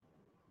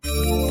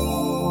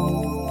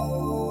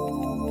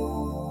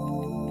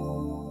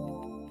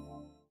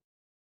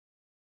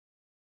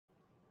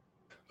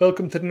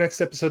Welcome to the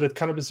next episode of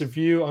Cannabis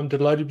Review. I'm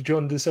delighted to be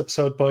joined this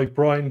episode by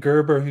Bryan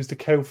Gerber, who's the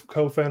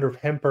co-founder of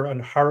Hemper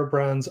and Hara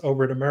brands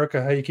over in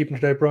America. How are you keeping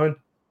today, Bryan?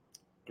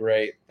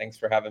 Great. Thanks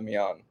for having me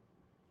on.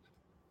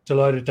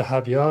 Delighted to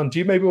have you on. Do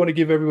you maybe want to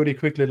give everybody a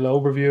quick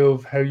little overview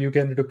of how you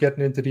ended up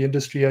getting into the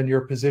industry and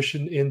your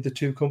position in the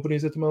two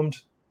companies at the moment?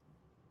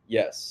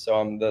 Yes. So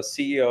I'm the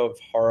CEO of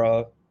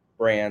Hara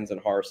Brands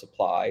and Hara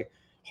Supply.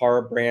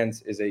 Hara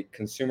Brands is a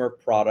consumer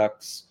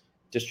products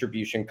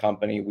distribution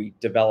company. We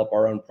develop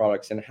our own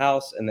products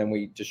in-house, and then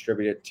we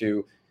distribute it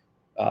to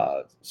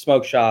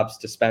smoke shops,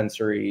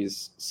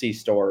 dispensaries,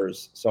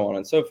 C-stores, so on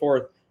and so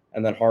forth.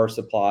 And then Hara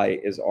Supply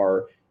is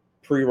our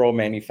pre-roll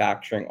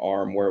manufacturing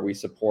arm, where we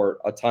support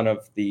a ton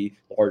of the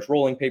large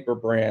rolling paper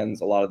brands,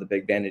 a lot of the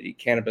big vanity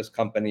cannabis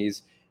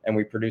companies, and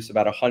we produce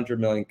about 100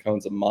 million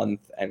cones a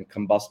month and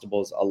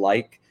combustibles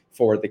alike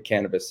for the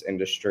cannabis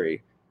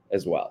industry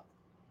as well.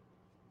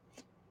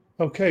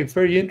 Okay,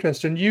 very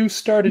interesting. You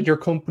started your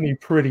company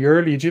pretty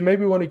early. Do you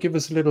maybe want to give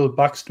us a little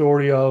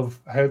backstory of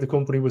how the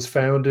company was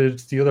founded,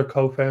 the other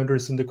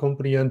co-founders in the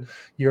company, and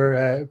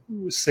your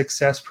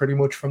success pretty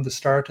much from the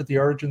start at the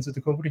origins of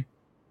the company?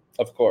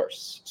 Of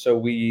course. So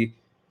we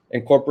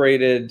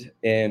incorporated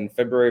in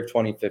February of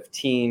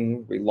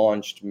 2015. We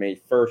launched May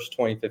 1st,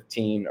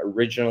 2015.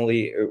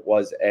 Originally, it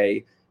was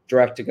a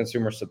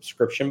direct-to-consumer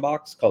subscription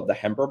box called the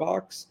Hemper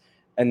box.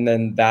 And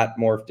then that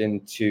morphed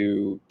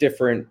into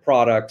different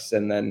products.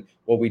 And then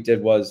what we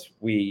did was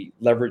we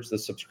leveraged the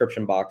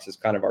subscription box as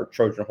kind of our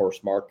Trojan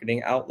horse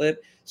marketing outlet.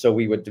 So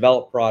we would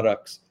develop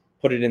products,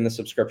 put it in the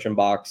subscription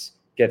box,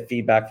 get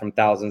feedback from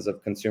thousands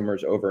of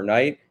consumers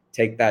overnight,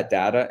 take that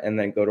data, and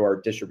then go to our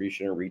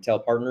distribution and retail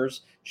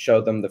partners, show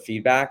them the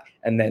feedback,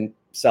 and then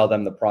sell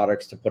them the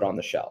products to put on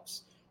the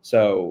shelves.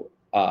 So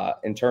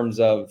in terms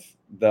of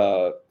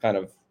the kind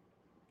of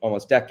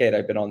almost decade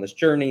I've been on this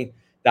journey,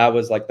 that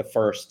was like the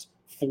first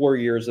 4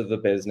 years of the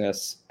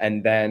business.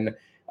 And then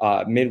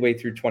midway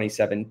through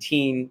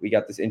 2017, we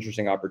got this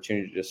interesting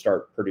opportunity to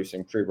start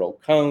producing pre-roll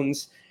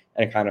cones.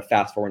 And kind of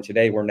fast forward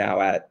today, we're now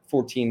at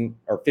 14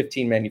 or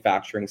 15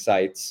 manufacturing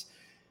sites,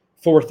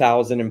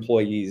 4,000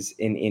 employees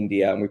in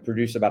India, and we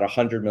produce about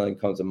 100 million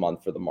cones a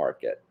month for the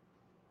market.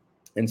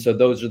 And so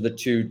those are the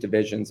two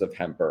divisions of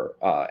Hemper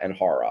and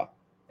Hara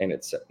in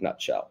its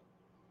nutshell.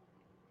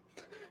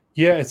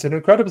 Yeah, it's an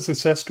incredible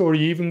success story.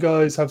 You even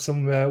guys have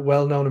some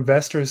well-known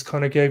investors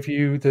kind of gave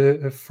you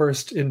the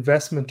first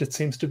investment. It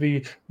seems to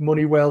be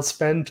money well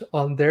spent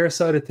on their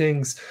side of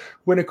things.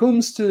 When it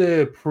comes to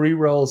the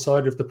pre-roll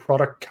side of the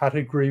product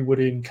category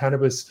within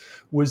cannabis,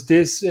 was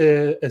this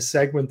a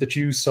segment that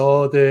you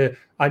saw the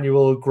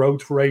annual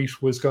growth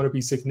rate was going to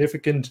be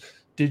significant?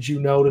 Did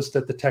you notice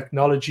that the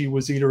technology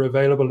was either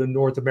available in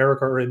North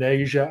America or in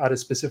Asia at a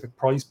specific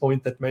price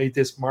point that made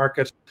this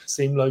market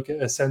seem like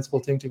a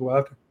sensible thing to go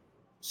after?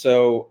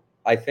 So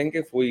I think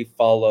if we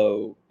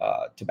follow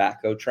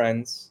tobacco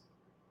trends,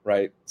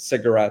 right,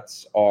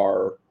 cigarettes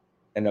are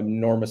an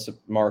enormous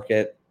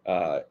market,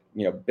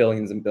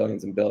 billions and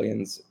billions and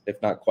billions,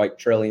 if not quite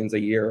trillions a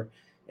year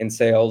in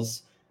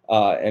sales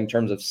in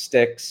terms of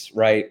sticks,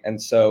 right?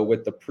 And so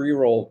with the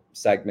pre-roll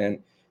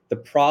segment, the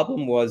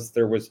problem was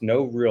there was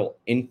no real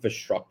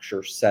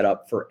infrastructure set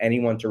up for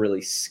anyone to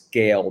really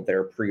scale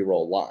their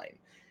pre-roll line.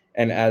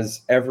 And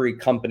as every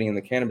company in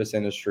the cannabis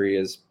industry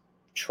is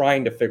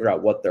trying to figure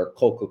out what their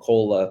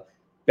Coca-Cola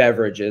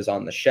beverage is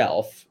on the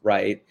shelf,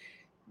 right?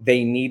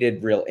 They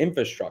needed real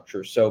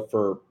infrastructure. So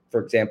for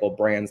example,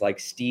 brands like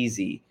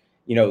Steezy,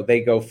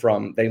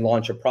 they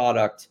launch a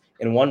product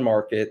in one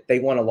market, they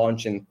want to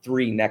launch in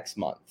 3 next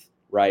month,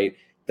 right?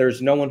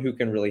 There's no one who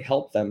can really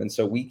help them. And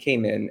so we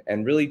came in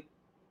and really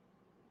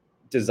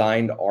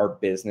designed our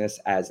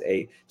business as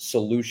a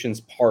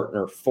solutions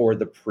partner for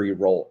the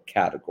pre-roll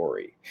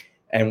category.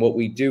 And what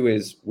we do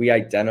is we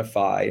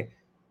identify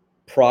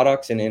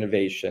products and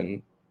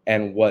innovation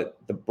and what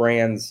the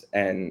brands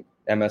and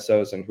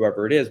MSOs and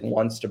whoever it is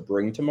wants to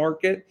bring to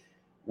market.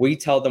 We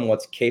tell them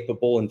what's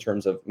capable in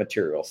terms of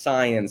material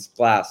science,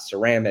 glass,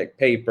 ceramic,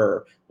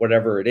 paper,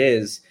 whatever it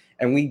is.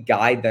 And we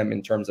guide them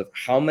in terms of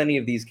how many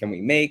of these can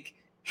we make,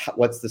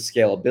 what's the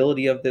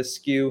scalability of this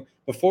SKU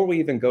before we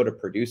even go to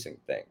producing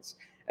things.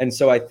 And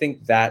so I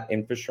think that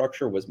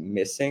infrastructure was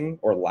missing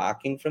or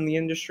lacking from the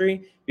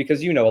industry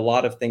because, a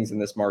lot of things in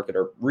this market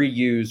are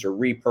reused or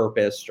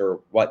repurposed or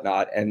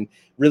whatnot. And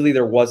really,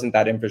 there wasn't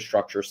that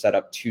infrastructure set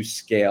up to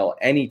scale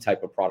any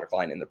type of product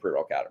line in the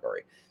pre-roll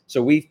category.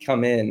 So we've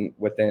come in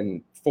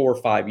within 4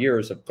 or 5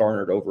 years, have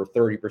garnered over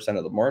 30%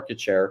 of the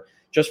market share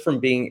just from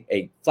being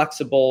a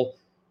flexible,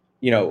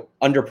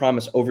 under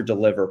promise, over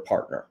deliver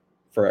partner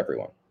for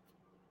everyone.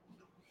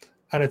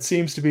 And it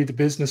seems to be the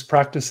business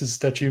practices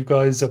that you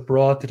guys have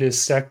brought to this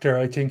sector,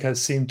 I think,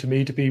 has seemed to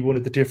me to be one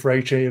of the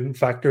differentiating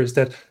factors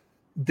that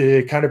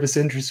the cannabis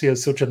industry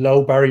has such a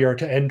low barrier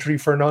to entry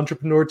for an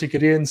entrepreneur to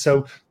get in.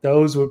 So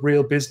those with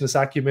real business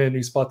acumen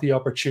who spot the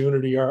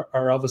opportunity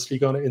are obviously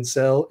going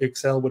to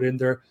excel within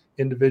their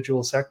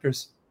individual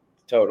sectors.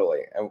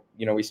 Totally. And,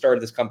 we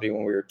started this company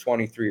when we were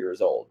 23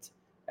 years old,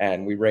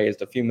 and we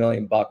raised a few $1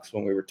 million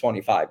when we were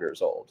 25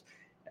 years old.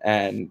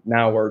 and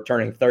now we're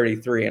turning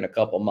 33 in a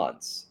couple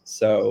months.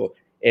 So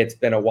it's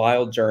been a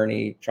wild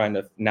journey trying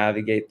to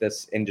navigate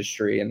this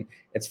industry. And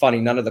it's funny,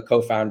 none of the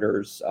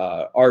co-founders,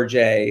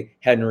 RJ,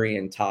 Henry,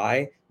 and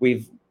Ty,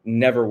 we've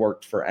never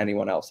worked for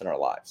anyone else in our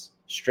lives.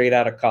 Straight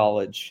out of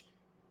college,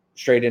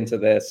 straight into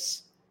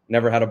this,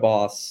 never had a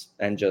boss,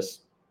 and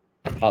just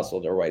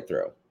hustled our way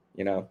through,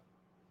 you know?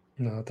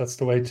 No, that's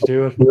the way to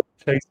do it.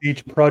 Take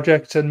each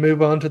project and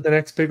move on to the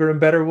next bigger and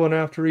better one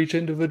after each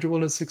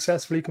individual is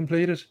successfully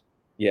completed.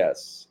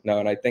 Yes. No,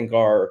 and I think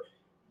our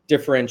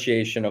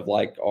differentiation of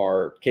like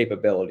our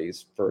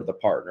capabilities for the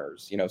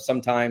partners, you know,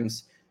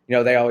 sometimes, you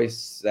know, they always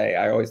say,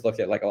 I always look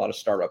at like a lot of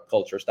startup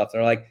culture stuff.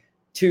 They're like,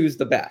 two's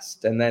the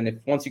best. And then if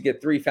once you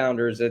get 3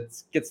 founders,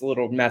 it gets a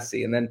little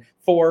messy. And then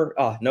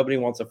 4, nobody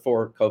wants a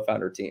 4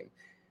 co-founder team.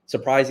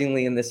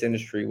 Surprisingly, in this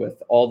industry,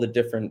 with all the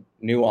different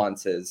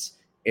nuances,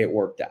 it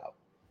worked out.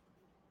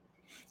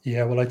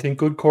 Yeah, well, I think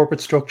good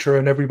corporate structure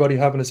and everybody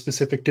having a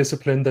specific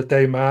discipline that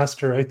they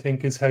master, I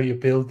think, is how you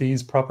build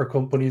these proper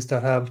companies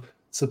that have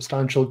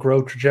substantial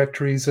growth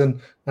trajectories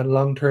and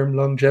long-term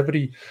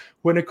longevity.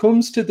 When it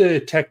comes to the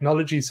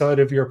technology side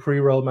of your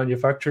pre-roll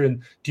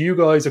manufacturing, do you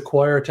guys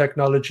acquire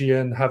technology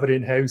and have it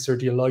in-house, or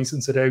do you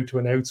license it out to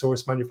an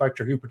outsourced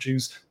manufacturer who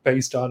produce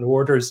based on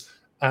orders?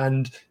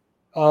 And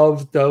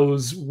of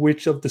those,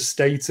 which of the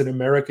states in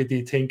America do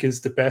you think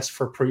is the best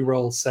for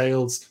pre-roll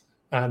sales?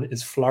 And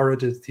is Florida,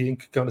 do you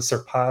think, going to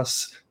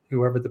surpass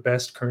whoever the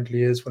best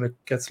currently is when it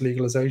gets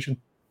legalization?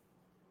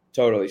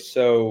 Totally.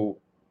 So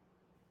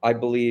I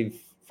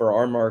believe for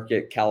our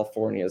market,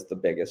 California is the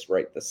biggest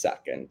right the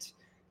second.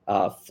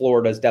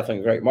 Florida is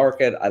definitely a great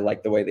market. I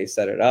like the way they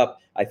set it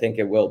up. I think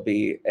it will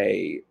be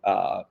a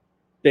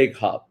big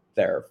hub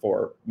there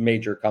for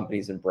major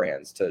companies and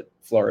brands to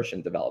flourish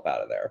and develop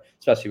out of there,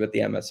 especially with the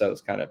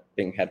MSOs kind of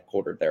being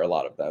headquartered there, a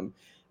lot of them.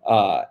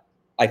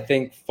 I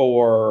think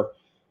for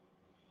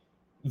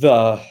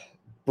the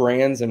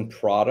brands and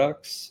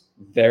products,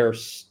 they're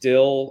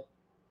still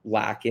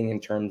lacking in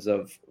terms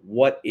of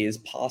what is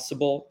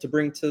possible to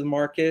bring to the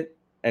market.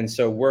 And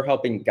so we're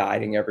helping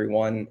guiding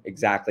everyone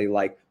exactly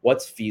like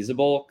what's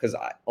feasible. Because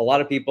a lot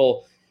of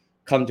people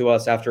come to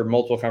us after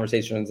multiple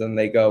conversations and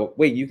they go,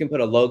 wait, you can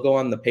put a logo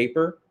on the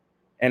paper?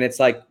 And it's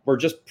like, we're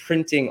just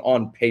printing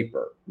on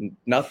paper,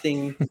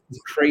 nothing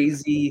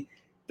crazy.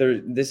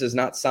 This is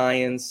not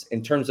science.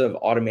 In terms of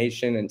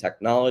automation and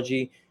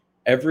technology,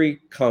 every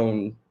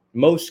cone,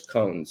 most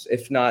cones,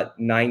 if not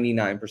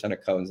 99%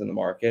 of cones in the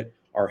market,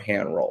 are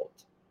hand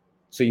rolled.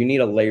 So you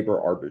need a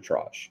labor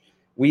arbitrage.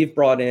 We've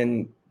brought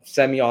in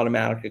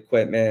semi-automatic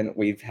equipment.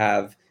 We've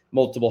have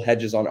multiple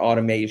hedges on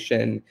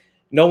automation.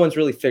 No one's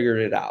really figured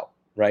it out,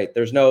 right?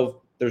 There's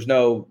no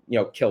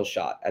kill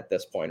shot at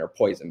this point, or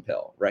poison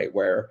pill, right?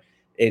 Where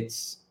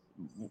it's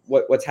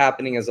what's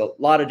happening is a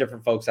lot of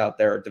different folks out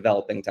there are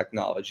developing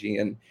technology,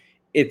 and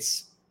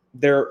it's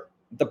there.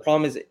 The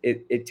problem is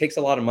it takes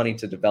a lot of money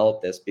to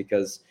develop this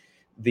because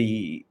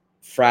the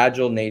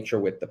fragile nature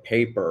with the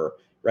paper,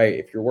 right?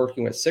 If you're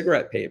working with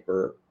cigarette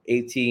paper,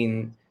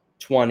 18,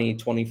 20,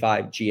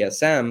 25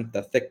 GSM,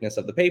 the thickness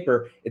of the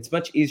paper, it's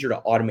much easier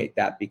to automate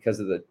that because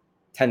of the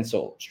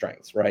tensile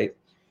strengths, right?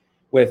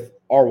 With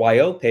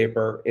RYO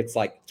paper, it's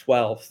like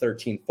 12,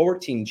 13,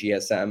 14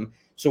 GSM.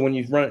 So when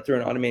you run it through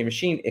an automated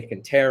machine, it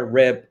can tear,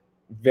 rip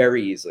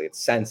very easily.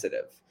 It's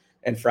sensitive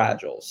and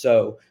fragile.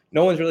 So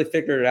no one's really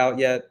figured it out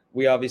yet.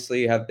 We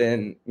obviously have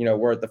been,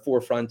 we're at the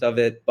forefront of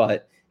it,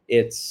 but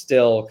it's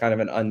still kind of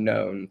an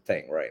unknown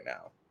thing right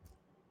now.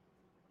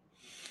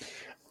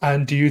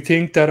 And do you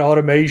think that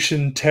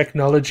automation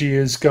technology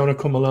is going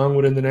to come along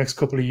within the next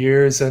couple of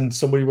years, and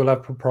somebody will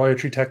have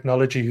proprietary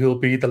technology who will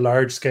be the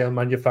large scale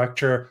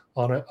manufacturer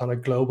on a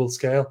global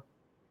scale?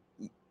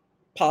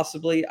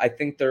 Possibly. I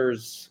think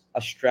there's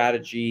a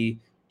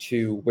strategy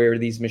to where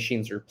these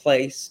machines are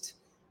placed.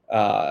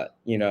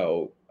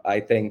 I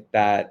think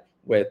that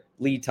with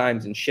lead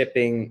times and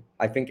shipping,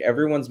 I think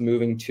everyone's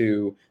moving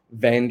to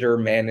vendor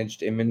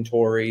managed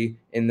inventory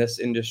in this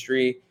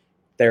industry.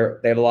 They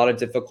have a lot of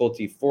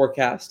difficulty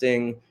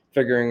forecasting,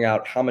 figuring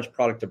out how much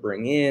product to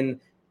bring in,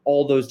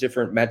 all those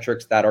different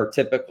metrics that are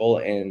typical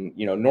in,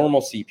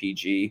 normal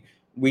CPG.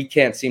 We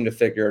can't seem to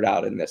figure it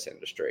out in this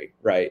industry,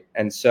 right?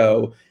 And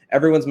so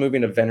everyone's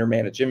moving to vendor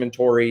managed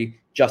inventory,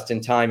 just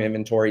in time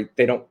inventory.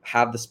 They don't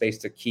have the space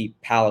to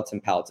keep pallets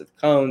and pallets of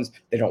cones.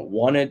 They don't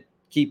want to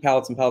keep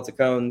pallets and pallets of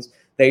cones.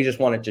 They just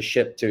want it to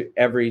ship to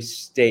every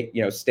state,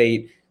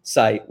 state,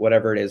 site,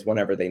 whatever it is,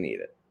 whenever they need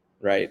it,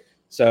 right?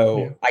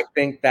 So I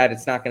think that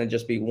it's not going to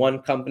just be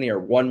one company or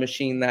one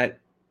machine that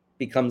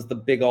becomes the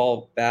big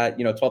all that,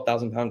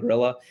 12,000 pound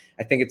gorilla.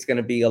 I think it's going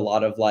to be a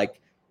lot of like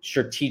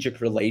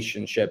strategic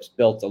relationships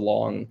built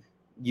along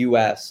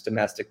US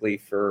domestically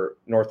for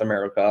North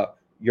America,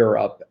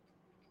 Europe,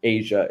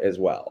 Asia as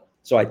well.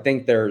 So I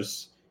think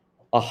there's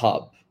a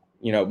hub,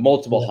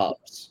 multiple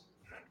hubs.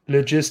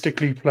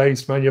 Logistically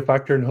placed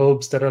manufacturing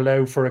hubs that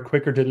allow for a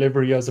quicker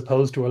delivery as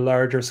opposed to a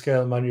larger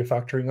scale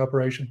manufacturing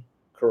operation.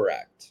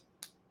 Correct.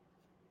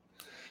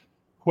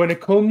 When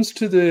it comes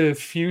to the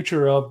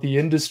future of the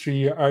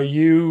industry, are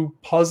you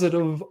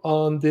positive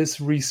on this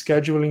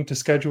rescheduling to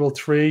Schedule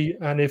 3?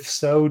 And if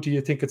so, do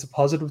you think it's a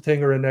positive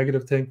thing or a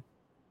negative thing?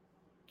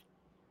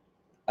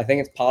 I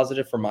think it's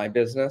positive for my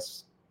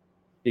business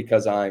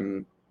because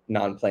I'm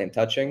non-plant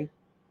touching.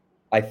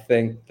 I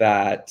think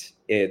that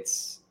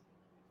it's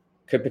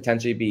could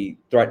potentially be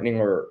threatening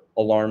or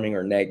alarming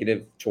or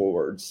negative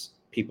towards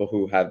people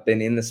who have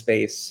been in the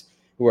space,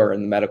 who are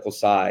in the medical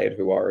side,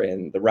 who are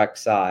in the rec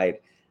side.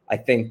 I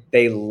think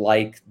they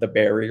like the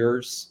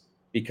barriers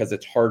because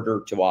it's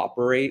harder to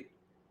operate,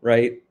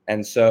 right?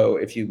 And so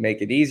if you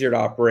make it easier to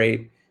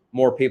operate,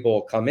 more people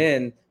will come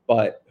in.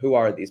 But who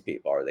are these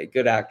people? Are they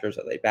good actors?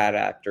 Are they bad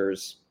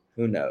actors?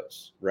 Who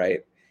knows,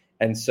 right?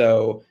 And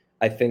so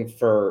I think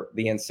for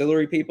the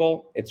ancillary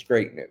people, it's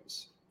great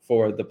news.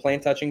 For the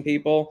plant touching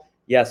people,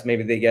 yes,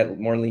 maybe they get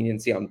more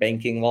leniency on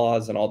banking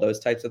laws and all those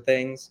types of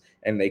things,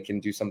 and they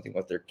can do something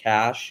with their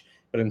cash.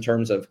 But in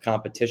terms of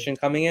competition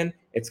coming in,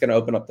 it's going to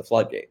open up the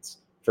floodgates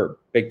for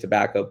big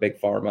tobacco, big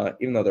pharma,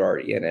 even though they're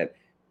already in it,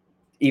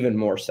 even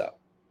more so,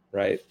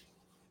 right?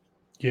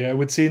 Yeah, it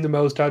would seem the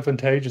most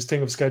advantageous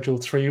thing of Schedule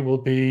 3 will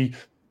be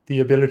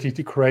the ability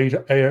to create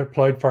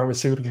applied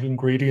pharmaceutical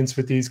ingredients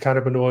with these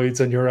cannabinoids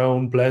and your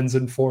own blends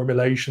and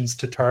formulations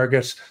to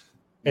target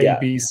A, Yeah,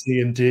 B,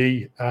 C, and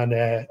D. And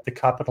the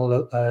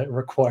capital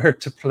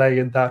required to play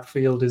in that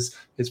field is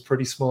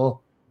pretty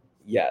small.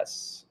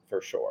 yes,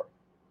 for sure.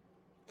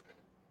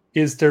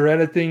 Is there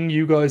anything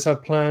you guys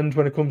have planned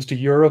when it comes to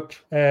Europe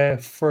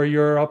for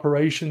your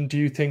operation? Do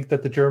you think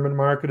that the German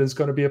market is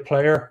going to be a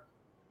player?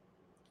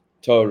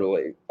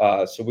 Totally.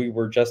 So we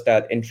were just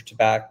at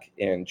Intertabac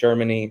in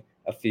Germany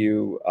a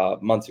few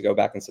months ago,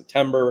 back in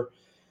September.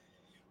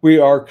 We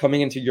are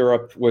coming into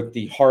Europe with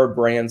the Hara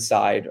brand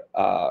side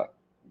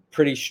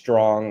pretty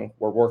strong.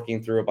 We're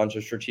working through a bunch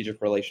of strategic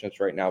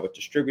relationships right now with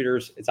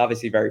distributors. It's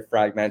obviously very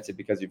fragmented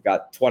because you've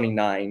got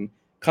 29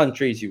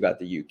 countries, you've got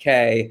the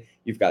UK,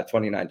 you've got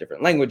 29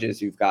 different languages,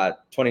 you've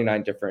got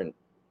 29 different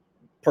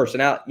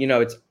personality.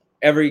 It's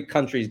every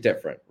country's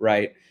different,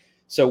 right?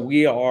 So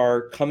we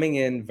are coming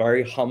in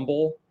very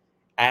humble,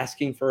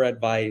 asking for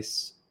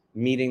advice,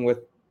 meeting with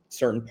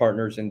certain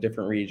partners in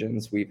different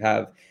regions. We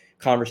have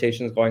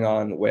conversations going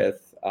on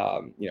with,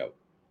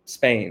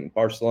 Spain,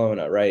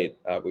 Barcelona, right?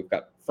 We've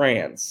got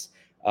France,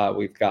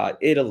 we've got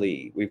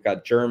Italy, we've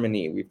got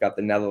Germany, we've got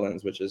the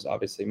Netherlands, which is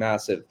obviously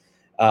massive.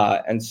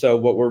 And so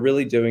what we're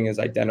really doing is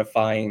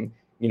identifying,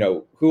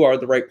 who are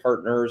the right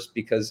partners,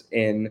 because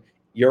in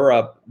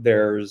Europe,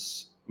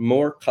 there's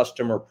more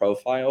customer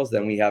profiles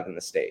than we have in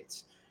the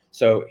States.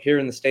 So here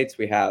in the States,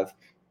 we have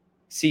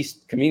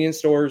convenience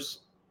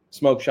stores,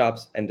 smoke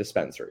shops, and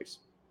dispensaries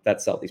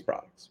that sell these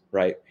products,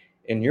 right?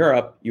 In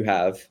Europe, you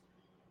have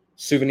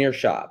souvenir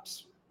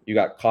shops, you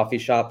got coffee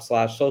shops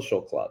 /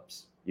 social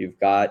clubs, you've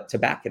got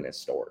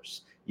tobacconist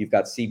stores, you've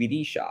got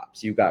CBD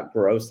shops, you've got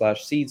grow /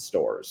 seed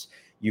stores,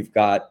 you've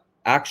got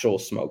actual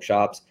smoke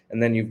shops,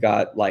 and then you've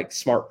got like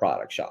smart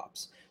product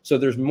shops. So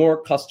there's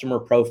more customer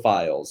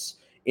profiles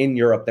in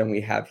Europe than we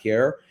have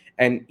here.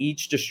 And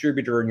each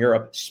distributor in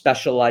Europe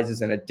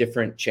specializes in a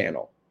different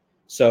channel.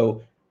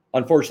 So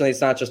unfortunately,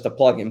 it's not just a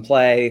plug and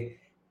play.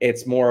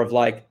 It's more of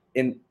like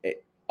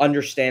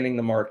understanding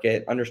the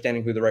market,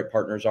 understanding who the right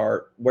partners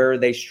are, where are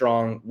they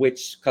strong,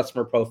 which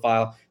customer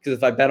profile. Because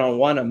if I bet on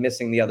one, I'm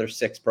missing the other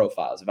 6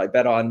 profiles. If I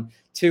bet on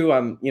 2,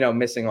 I'm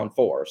missing on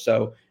 4.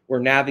 So we're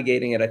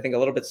navigating it, I think, a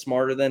little bit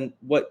smarter than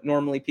what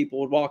normally people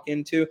would walk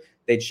into.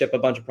 They'd ship a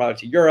bunch of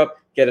product to Europe,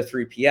 get a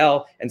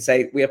 3PL, and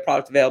say, we have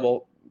product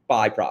available,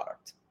 buy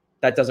product.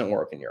 That doesn't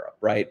work in Europe,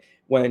 right?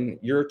 When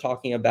you're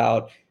talking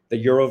about the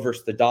euro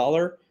versus the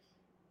dollar,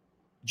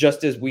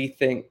 just as we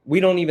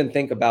don't even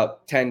think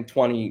about $10,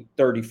 $20,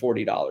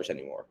 $30, $40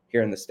 anymore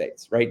here in the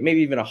States, right? Maybe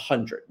even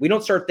 100. We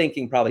don't start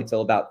thinking probably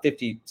till about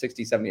 50,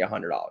 60, 70,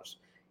 $100.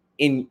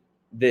 In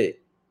the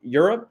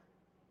Europe,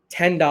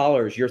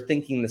 $10, you're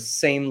thinking the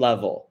same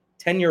level.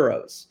 10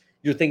 euros,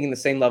 you're thinking the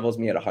same level as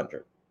me at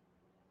 100,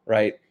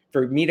 right?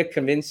 For me to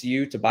convince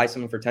you to buy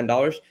something for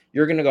 $10,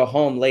 you're going to go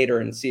home later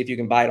and see if you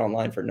can buy it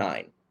online for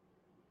 $9.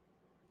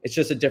 It's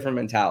just a different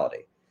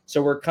mentality.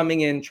 So we're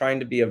coming in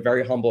trying to be a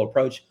very humble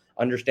approach,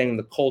 understanding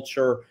the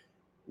culture,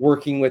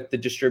 working with the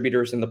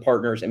distributors and the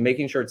partners, and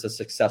making sure it's a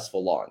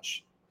successful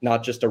launch,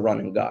 not just a run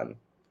and gun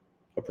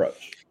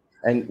approach.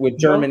 And with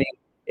Germany,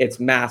 it's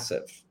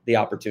massive, the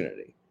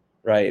opportunity,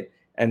 right?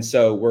 And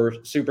so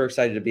we're super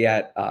excited to be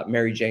at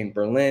Mary Jane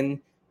Berlin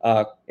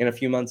in a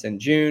few months in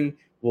June.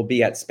 We'll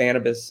be at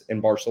Spanibus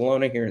in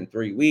Barcelona here in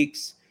 3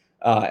 weeks.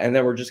 And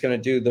then we're just going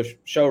to do the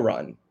show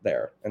run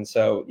there. And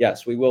so,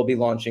 yes, we will be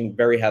launching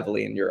very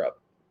heavily in Europe.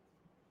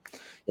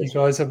 You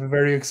guys have a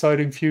very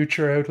exciting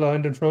future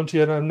outlined in front of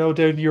you, and I'm no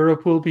doubt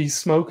Europe will be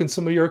smoking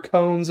some of your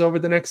cones over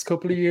the next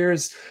couple of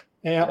years.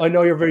 I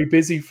know you're very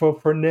busy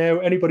for now.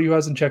 Anybody who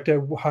hasn't checked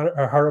out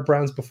Hara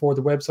Brands before,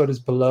 the website is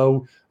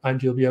below,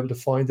 and you'll be able to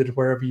find it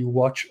wherever you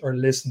watch or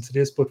listen to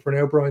this. But for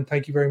now, Bryan,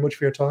 thank you very much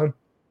for your time.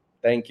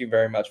 Thank you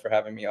very much for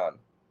having me on.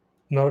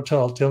 Not at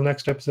all. Till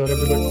next episode,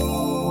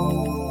 everybody.